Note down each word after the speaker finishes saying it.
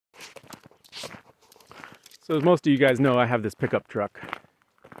So as most of you guys know, I have this pickup truck.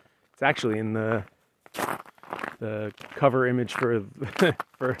 It's actually in the cover image for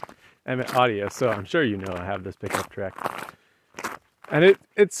for Emmett Audio, so I'm sure you know I have this pickup truck. And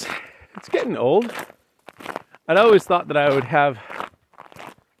it's getting old. I'd always thought that I would have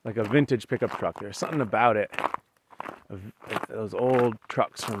like a vintage pickup truck. There's something about it, of those old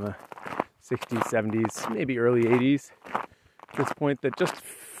trucks from the 60s, 70s, maybe early 80s at this point, that just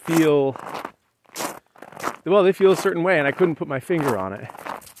feel, well, they feel a certain way, and I couldn't put my finger on it.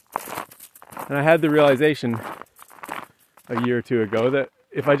 And I had the realization a year or two ago that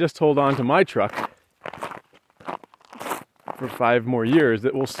if I just hold on to my truck for 5 more years,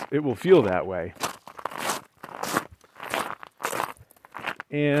 it will feel that way.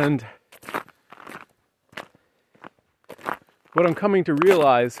 And what I'm coming to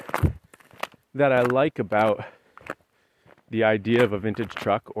realize that I like about the idea of a vintage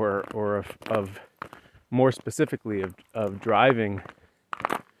truck, or of more specifically of driving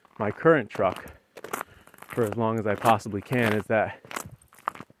my current truck for as long as I possibly can, is that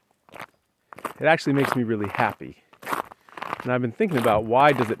it actually makes me really happy. And I've been thinking about,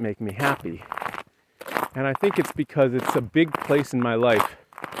 why does it make me happy? And I think it's because it's a big place in my life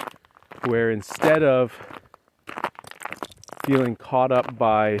where, instead of feeling caught up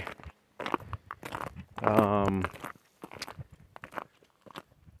by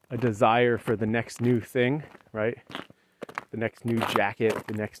a desire for the next new thing, right? The next new jacket,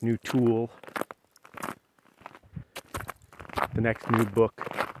 the next new tool, the next new book.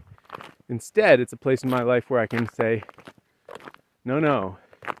 Instead, it's a place in my life where I can say, no,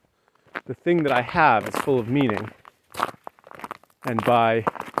 the thing that I have is full of meaning. And by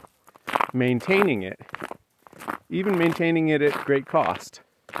maintaining it, even maintaining it at great cost,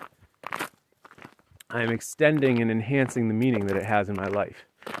 I am extending and enhancing the meaning that it has in my life.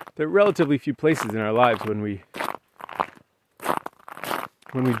 There are relatively few places in our lives when we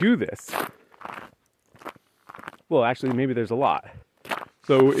do this. Well, actually, maybe there's a lot.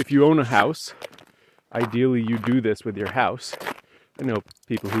 So if you own a house, ideally you do this with your house. I know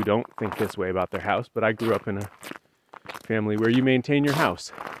people who don't think this way about their house, but I grew up in a family where you maintain your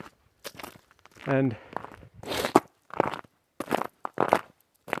house. And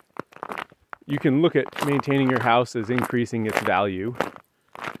you can look at maintaining your house as increasing its value,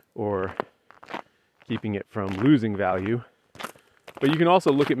 or keeping it from losing value. But you can also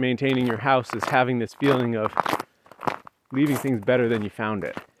look at maintaining your house as having this feeling of leaving things better than you found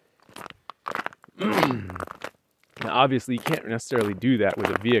it. Now, obviously, you can't necessarily do that with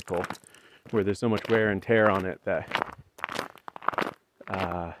a vehicle where there's so much wear and tear on it that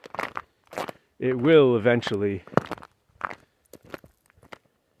it will eventually,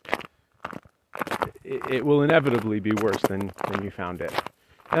 it will inevitably be worse than you found it.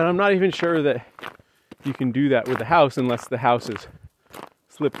 And I'm not even sure that you can do that with the house, unless the house is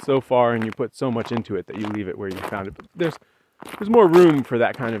slipped so far and you put so much into it that you leave it where you found it. But there's more room for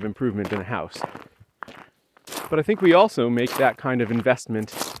that kind of improvement in a house. But I think we also make that kind of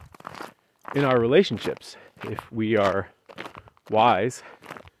investment in our relationships if we are wise,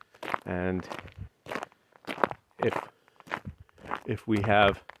 and if we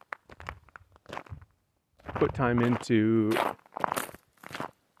have put time into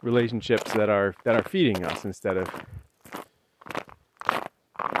relationships that are feeding us, instead of,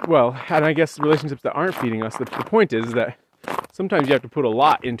 well, and I guess relationships that aren't feeding us. The point is that sometimes you have to put a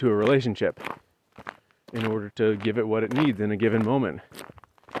lot into a relationship in order to give it what it needs in a given moment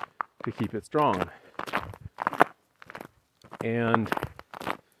to keep it strong. And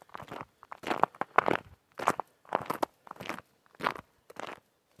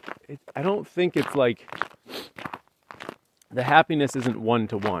I don't think it's like, the happiness isn't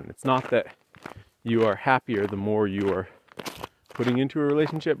one-to-one. It's not that you are happier the more you are putting into a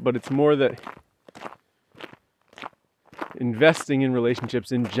relationship, but it's more that investing in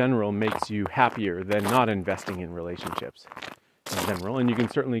relationships in general makes you happier than not investing in relationships in general. And you can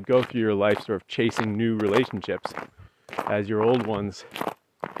certainly go through your life sort of chasing new relationships as your old ones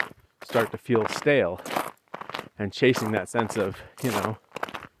start to feel stale, and chasing that sense of,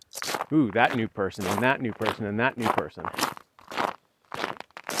 ooh, that new person, and that new person, and that new person.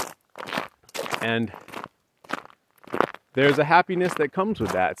 And there's a happiness that comes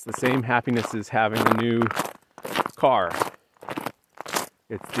with that. It's the same happiness as having a new car.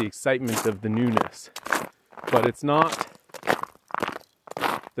 It's the excitement of the newness. But it's not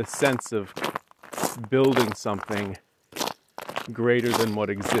the sense of building something greater than what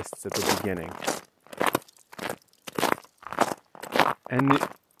exists at the beginning. And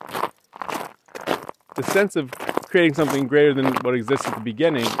the sense of creating something greater than what exists at the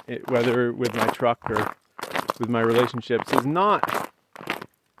beginning, whether with my truck or with my relationships is not,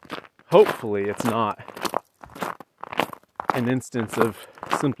 hopefully it's not an instance of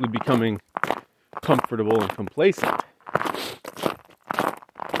simply becoming comfortable and complacent.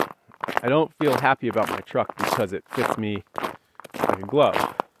 I don't feel happy about my truck because it fits me like a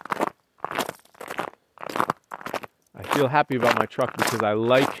glove. I feel happy about my truck because I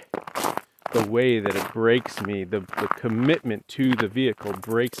like the way that it breaks me. The commitment to the vehicle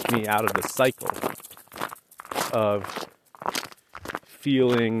breaks me out of the cycle of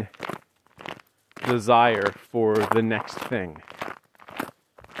feeling desire for the next thing.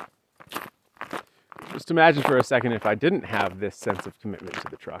 Just imagine for a second if I didn't have this sense of commitment to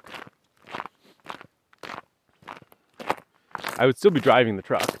the truck. I would still be driving the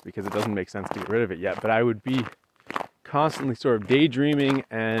truck because it doesn't make sense to get rid of it yet, but I would be constantly sort of daydreaming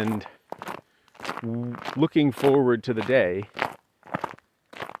and looking forward to the day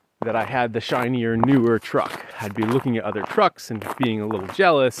that I had the shinier, newer truck. I'd be looking at other trucks and being a little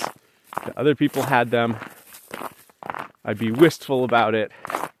jealous that other people had them. I'd be wistful about it.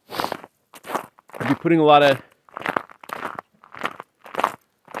 I'd be putting a lot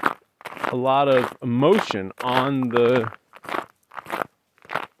of emotion on the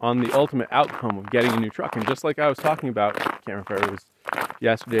ultimate outcome of getting a new truck. And just like I was talking about, I can't remember if it was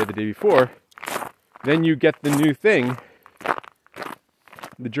yesterday or the day before, then you get the new thing,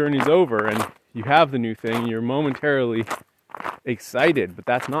 the journey's over, and you have the new thing, you're momentarily excited, but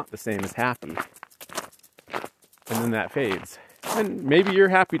that's not the same as happy. And then that fades. And maybe you're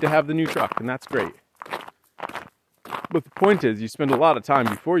happy to have the new truck, and that's great. But the point is, you spend a lot of time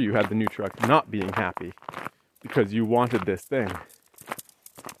before you had the new truck not being happy because you wanted this thing.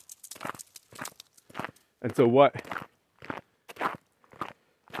 And so what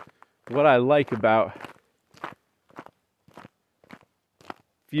I like about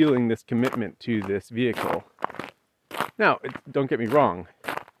feeling this commitment to this vehicle, now, don't get me wrong,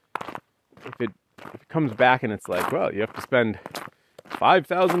 if it comes back and it's like, well, you have to spend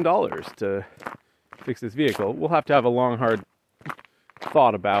 $5,000 to fix this vehicle, we'll have to have a long, hard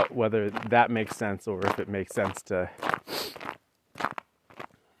thought about whether that makes sense or if it makes sense to,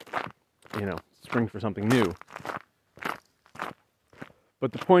 spring for something new.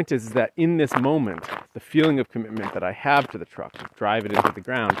 But the point is that in this moment, the feeling of commitment that I have to the truck, to drive it into the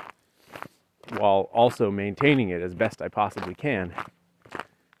ground, while also maintaining it as best I possibly can,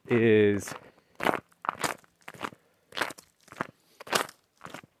 is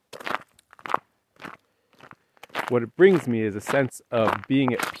what it brings me is a sense of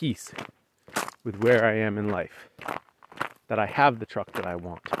being at peace with where I am in life. That I have the truck that I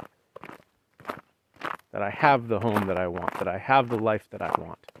want. That I have the home that I want. That I have the life that I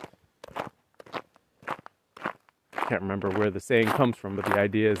want. I can't remember where the saying comes from, but the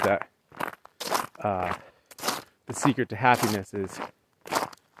idea is that the secret to happiness is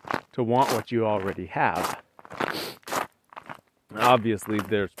to want what you already have. Obviously,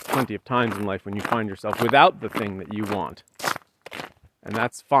 there's plenty of times in life when you find yourself without the thing that you want. And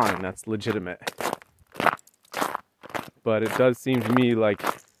that's fine, that's legitimate. But it does seem to me like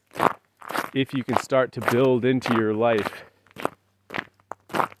if you can start to build into your life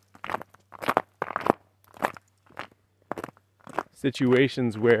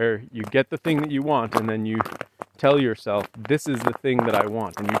situations where you get the thing that you want and then you tell yourself, this is the thing that I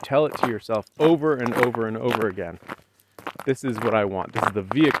want, and you tell it to yourself over and over and over again. This is what I want. This is the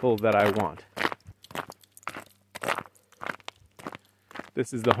vehicle that I want.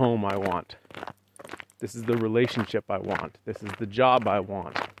 This is the home I want. This is the relationship I want. This is the job I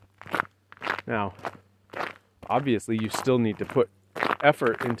want. Now, obviously, you still need to put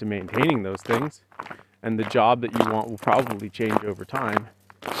effort into maintaining those things, and the job that you want will probably change over time.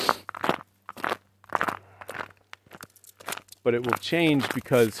 But it will change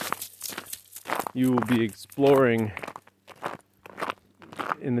because you will be exploring.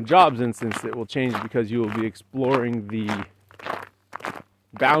 In the jobs instance, it will change because you will be exploring the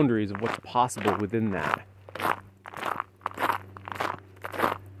boundaries of what's possible within that.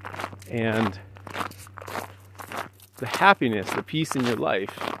 And the happiness, the peace in your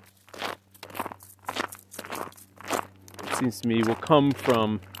life, it seems to me, will come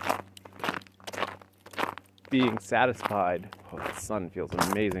from being satisfied. Oh, the sun feels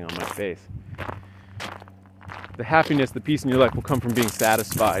amazing on my face. The happiness, the peace in your life will come from being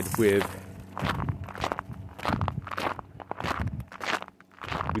satisfied with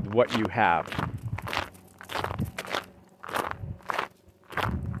what you have.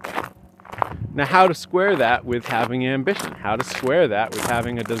 Now, how to square that with having ambition? How to square that with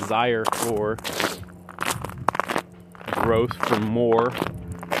having a desire for growth, for more?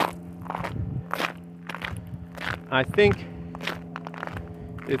 I think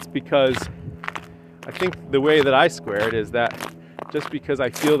it's because I think the way that I square it is that just because I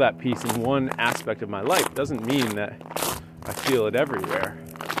feel that peace in one aspect of my life doesn't mean that I feel it everywhere.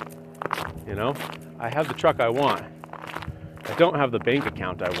 You know, I have the truck I want. I don't have the bank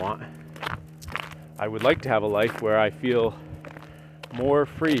account I want. I would like to have a life where I feel more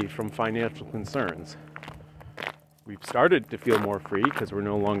free from financial concerns. We've started to feel more free because we're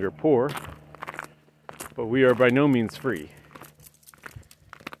no longer poor, but we are by no means free.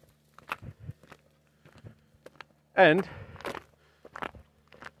 And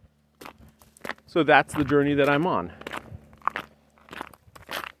so that's the journey that I'm on.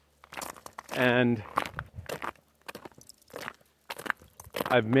 And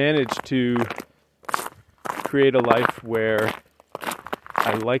I've managed to create a life where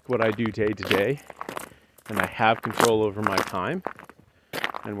I like what I do day to day, and I have control over my time,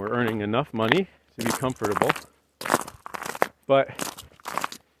 and we're earning enough money to be comfortable, but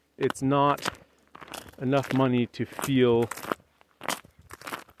it's not enough money to feel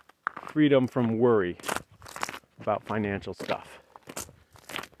freedom from worry about financial stuff.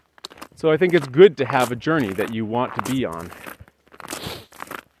 So I think it's good to have a journey that you want to be on.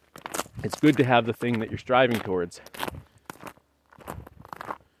 It's good to have the thing that you're striving towards,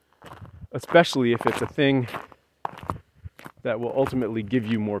 especially if it's a thing that will ultimately give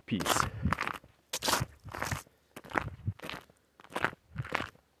you more peace.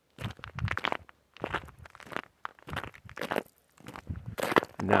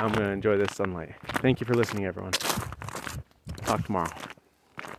 Now I'm going to enjoy this sunlight. Thank you for listening, everyone. Talk tomorrow.